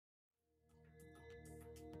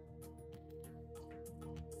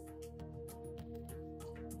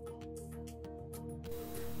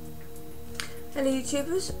Hello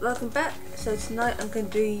YouTubers, welcome back. So tonight I'm going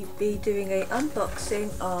to be doing an unboxing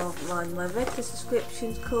of one of my regular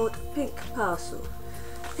subscriptions called Pink Parcel.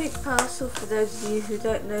 Pink Parcel, for those of you who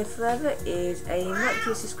don't know forever, is a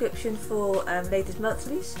monthly subscription for ladies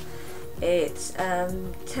monthlies. It's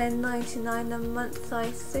 $10.99 a month, I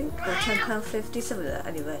think, or £10.50, something like that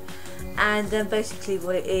anyway. And then basically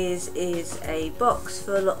what it is a box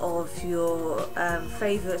full of your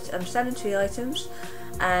favourite sanitary items.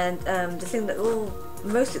 And the thing that we're all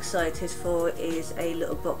most excited for is a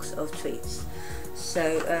little box of treats.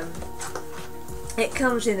 So it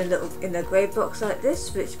comes in a grey box like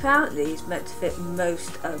this, which apparently is meant to fit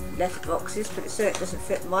most of letter boxes, but it doesn't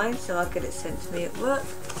fit mine, so I'll get it sent to me at work.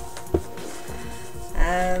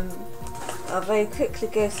 I'll very quickly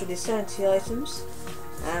go through the sanitary items.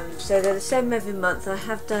 So they're the same every month. I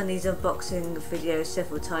have done these unboxing videos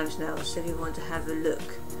several times now, so if you want to have a look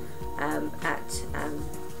at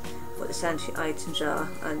what the sanitary items are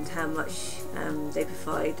and how much they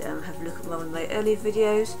provide, have a look at one of my earlier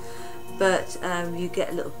videos. But you get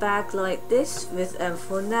a little bag like this with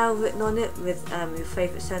for now written on it, with your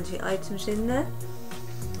favourite sanitary items in there,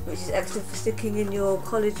 which is excellent for sticking in your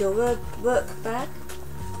college or work bag.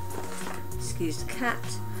 Excuse the cat.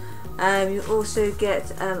 You also get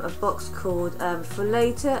a box called For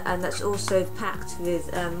Later, and that's also packed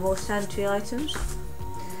with more sanitary items.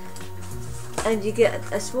 And you get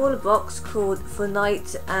a smaller box called For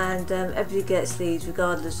Night, and everybody gets these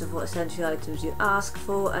regardless of what sanitary items you ask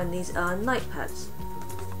for, and these are night pads.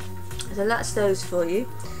 So that's those for you.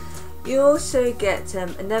 You also get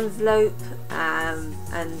an envelope, and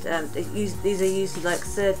these are usually like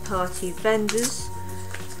third-party vendors,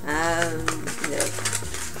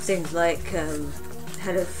 things like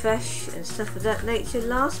HelloFresh and stuff of that nature.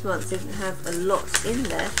 Last month they didn't have a lot in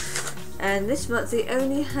there, and this month they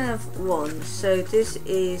only have one. So this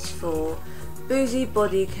is for Boozy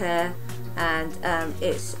Body Care, and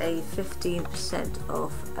it's a 15%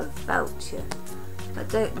 off a voucher. I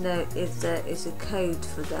don't know if there is a code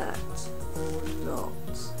for that or not.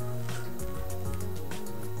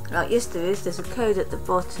 Yes there is, there's a code at the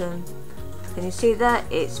bottom. Can you see that?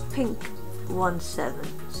 It's pink17.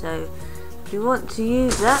 So if you want to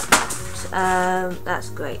use that, that's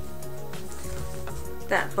great.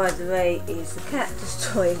 That, by the way, is the cat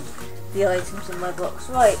destroying the items in my box.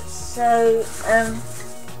 Right, so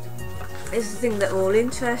this is the thing that we're all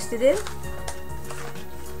interested in.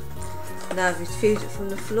 Now I've retrieved it from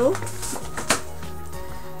the floor.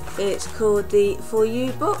 It's called the For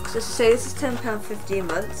You box. As I say, this is £10.50 a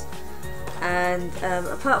month. And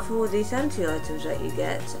apart from all these sanitary items that you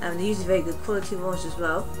get, and they're usually very good quality ones as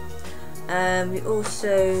well, you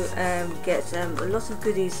also get a lot of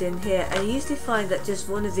goodies in here, and you usually find that just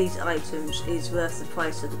one of these items is worth the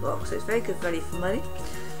price of the box, so it's very good value for money.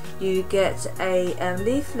 You get a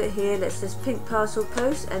leaflet here that says Pink Parcel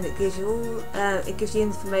Post, and it gives you all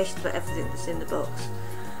information about everything that's in the box.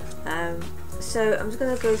 So I'm just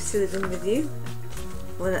going to go through them with you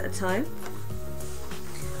one at a time.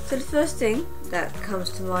 So the first thing that comes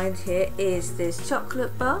to mind here is this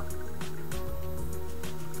chocolate bar.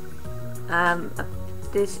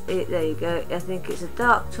 There you go. I think it's a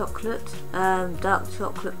dark chocolate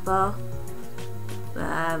bar.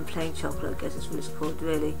 Plain chocolate, I guess that's what it's called,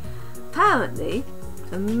 really. Apparently,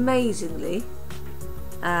 amazingly,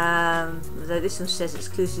 though this one says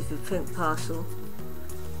exclusive for Pink Parcel,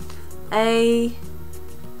 a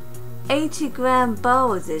 80-gram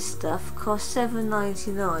bar of this stuff costs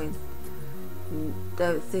 $7.99.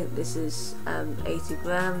 Don't think this is 80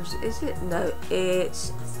 grams, is it? No,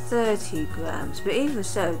 it's 30 grams. But even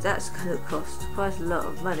so, that's going to cost quite a lot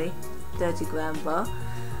of money. 30-gram bar.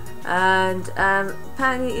 And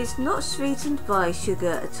apparently it's not sweetened by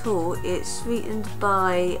sugar at all. It's sweetened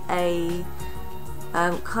by a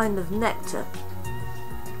kind of nectar.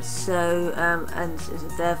 So and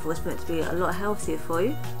therefore it's meant to be a lot healthier for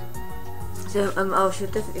you. So I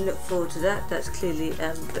should definitely look forward to that. That's clearly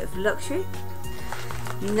a bit of luxury.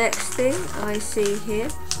 Next thing I see here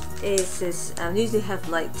is this. Usually have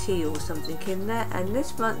like tea or something in there, and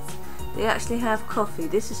this month they actually have coffee.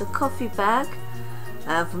 This is a coffee bag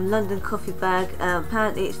from London Coffee Bag.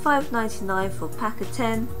 Apparently it's $5.99 for a pack of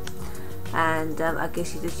 10, and I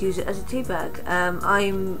guess you just use it as a tea bag.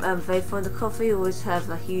 I'm very fond of coffee. Always have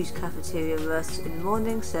a huge cafeteria rush in the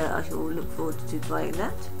morning, so I shall look forward to trying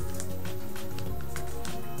that.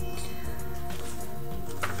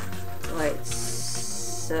 Right,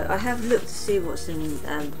 so I have looked to see what's in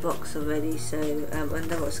the box already, so I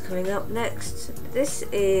know what's coming up next. This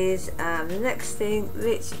is the next thing,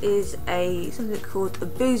 which is something called a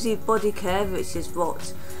Boozy Body Care, which is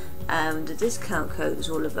what the discount code was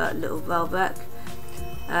all about a little while back.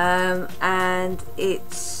 and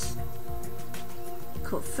it's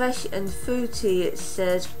called Fresh and Fruity. It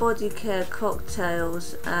says body care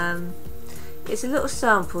cocktails. It's a little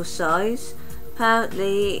sample size.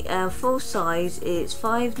 Apparently full size it's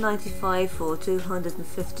 $5.95 for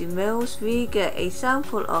 250 mils. We get a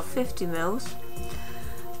sample of 50 mils.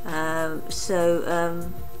 Yeah,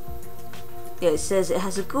 it says it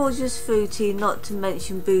has a gorgeous fruity, not to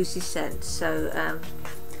mention boozy scent. So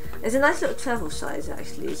it's a nice little travel size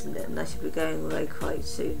actually, isn't it? And I should be going away quite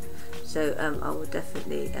soon, so I will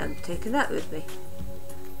definitely take that with me.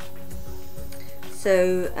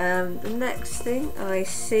 So the next thing I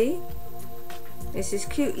see is this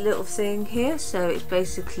cute little thing here. So it's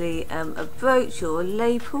basically a brooch or a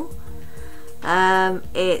lapel.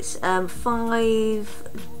 It's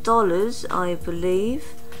 $5 I believe,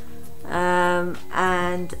 yeah,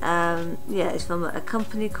 it's from a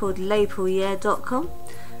company called lapelyear.com,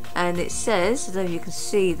 and it says, I don't know if you can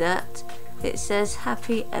see that, it says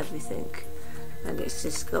happy everything, and it's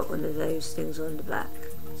just got one of those things on the back,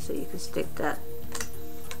 so you can stick that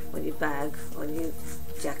on your bag, on your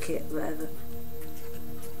jacket, wherever.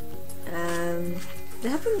 They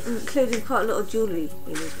have been including quite a lot of jewellery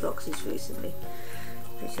in these boxes recently,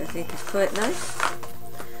 which I think is quite nice.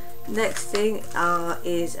 Next thing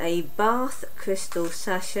is a bath crystal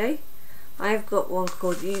sachet. I've got one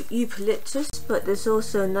called eucalyptus, but there's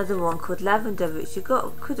also another one called lavender, which you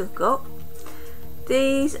could have got.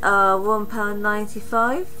 These are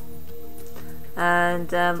 £1.95,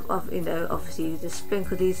 and you know, obviously you just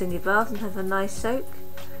sprinkle these in your bath and have a nice soak.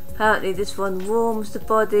 Apparently this one warms the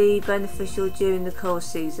body, beneficial during the cold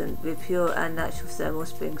season with pure and natural thermal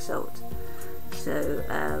spring salt. So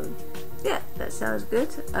yeah, that sounds good.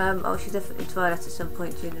 I should definitely try that at some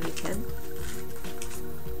point during the weekend.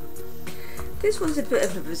 This one's a bit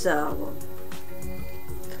of a bizarre one.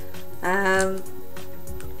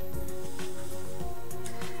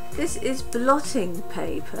 This is blotting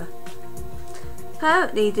paper.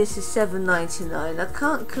 Apparently this is $7.99. I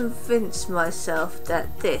can't convince myself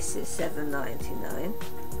that this is $7.99.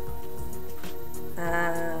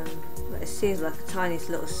 It seems like a tiny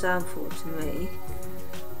little sample to me.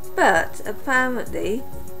 But apparently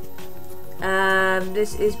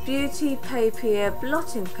this is beauty papier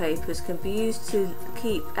blotting papers, can be used to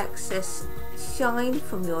keep excess shine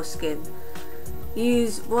from your skin.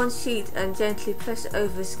 Use one sheet and gently press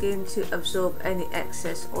over skin to absorb any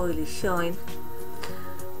excess oily shine.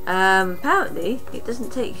 Apparently it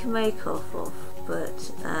doesn't take your makeup off,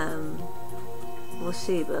 but we'll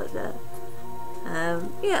see about that.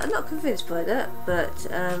 Yeah, I'm not convinced by that, but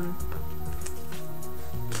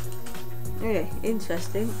yeah,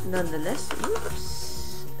 interesting nonetheless.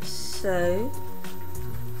 Whoops. So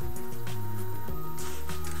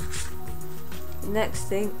next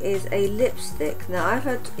thing is a lipstick. Now I've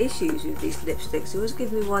had issues with these lipsticks. They always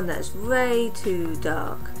give me one that's way too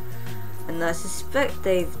dark, and I suspect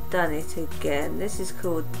they've done it again. This is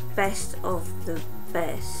called Best of the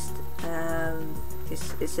Best.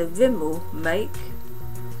 It's a Rimmel make.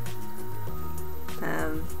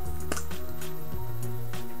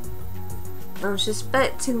 I'm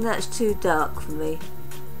suspecting that's too dark for me.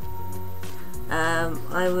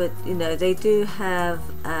 I would, you know, they do have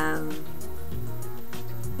yeah,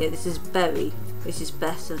 this is Berry, which is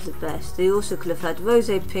Best of the Best. They also could have had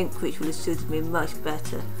Rosé Pink, which would have suited me much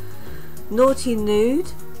better. Naughty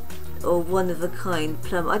Nude, or One of a Kind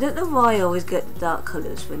Plum. I don't know why I always get dark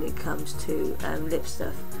colours when it comes to lip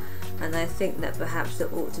stuff, and I think that perhaps there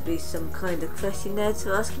ought to be some kind of question there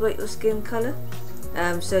to ask about your skin colour.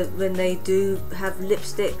 So when they do have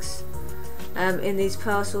lipsticks in these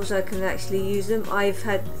parcels, I can actually use them. I've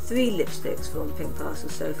had 3 lipsticks from Pink Parcel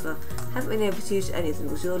so far. Haven't been able to use any of them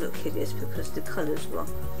because they all look hideous because the colour's wrong.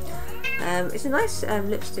 It's a nice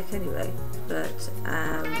lipstick anyway, but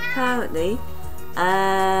apparently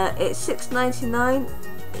it's $6.99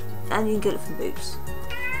 and you can get it from Boots,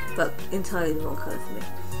 but entirely the wrong colour for me.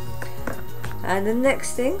 And the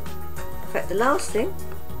next thing, in fact the last thing,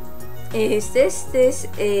 is this. This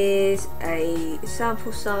is a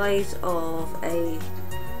sample size of a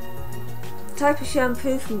type of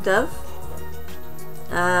shampoo from Dove.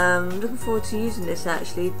 Looking forward to using this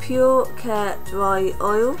actually. Pure Care Dry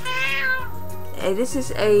Oil. This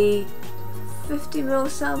is a 50ml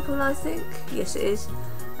sample, I think. Yes it is.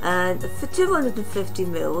 And for 250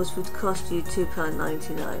 mils would cost you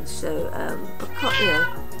 £2.99. So you know,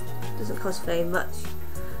 doesn't cost very much.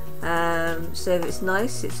 So it's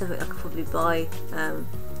nice. It's something I could probably buy on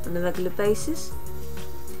a regular basis.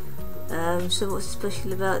 So what's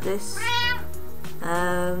special about this?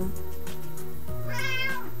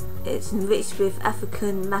 It's enriched with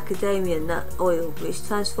African macadamia nut oil, which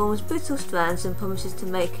transforms brittle strands and promises to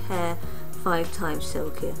make hair 5 times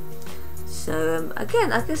silkier. So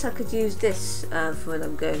again, I guess I could use this for when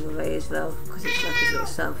I'm going away as well, because it's like a little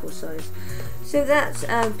sample size. So that's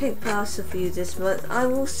pink parcel for you this month. I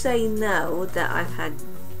will say now that I've had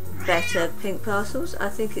better pink parcels. I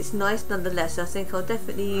think it's nice nonetheless. I think I'll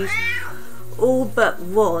definitely use all but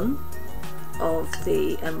one of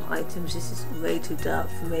the items. This is way too dark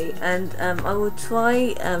for me, and I will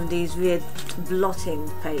try these weird blotting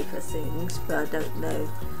paper things, but I don't know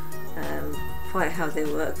quite how they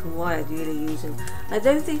work and why I'd really use them. I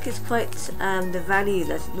don't think it's quite the value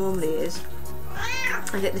that it normally is.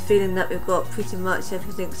 I get the feeling that we've got pretty much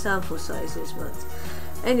everything sample size this month.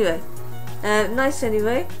 Anyway, nice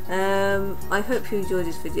anyway. I hope you enjoyed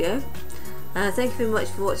this video. Thank you very much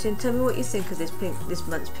for watching. Tell me what you think of this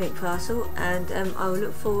month's pink parcel, and I will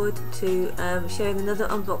look forward to sharing another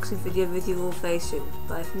unboxing video with you all very soon.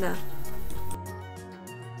 Bye for now.